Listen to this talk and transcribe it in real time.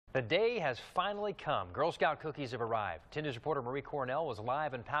The day has finally come. Girl Scout cookies have arrived. 10 News reporter Marie Cornell was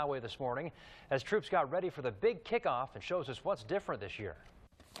live in Poway this morning as troops got ready for the big kickoff and shows us what's different this year.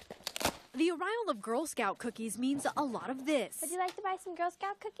 The arrival of Girl Scout cookies means a lot of this. Would you like to buy some Girl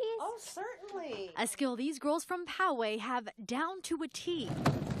Scout cookies? Oh, certainly. A skill these girls from Poway have down to a T.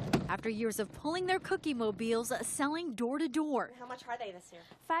 After years of pulling their cookie mobiles, selling door to door. How much are they this year?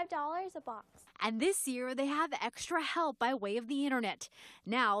 $5 a box. And this year, they have extra help by way of the internet.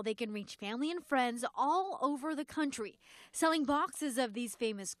 Now they can reach family and friends all over the country, selling boxes of these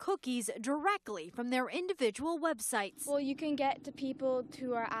famous cookies directly from their individual websites. Well, you can get to people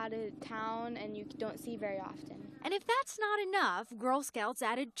who are out of town and you don't see very often. And if that's not enough, Girl Scouts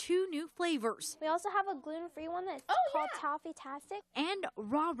added 2 new flavors. We also have a gluten-free one that's called Toffee-tastic. And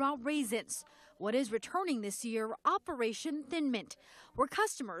Rah-Rah Raisins. What is returning this year, Operation Thin Mint, where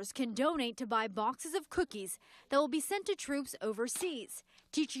customers can donate to buy boxes of cookies that will be sent to troops overseas,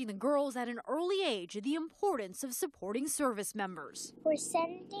 teaching the girls at an early age the importance of supporting service members. We're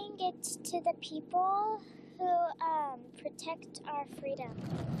sending it to the people who protect our freedom.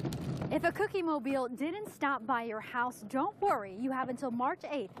 If a cookie mobile didn't stop by your house, don't worry. You have until March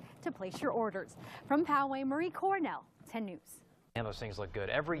 8th to place your orders. From Poway, Marie Cornell, 10 News. And those things look good.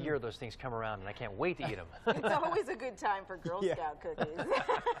 Every year those things come around and I can't wait to eat them. It's always a good time for Girl Scout cookies.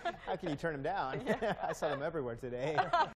 How can you turn them down? I saw them everywhere today.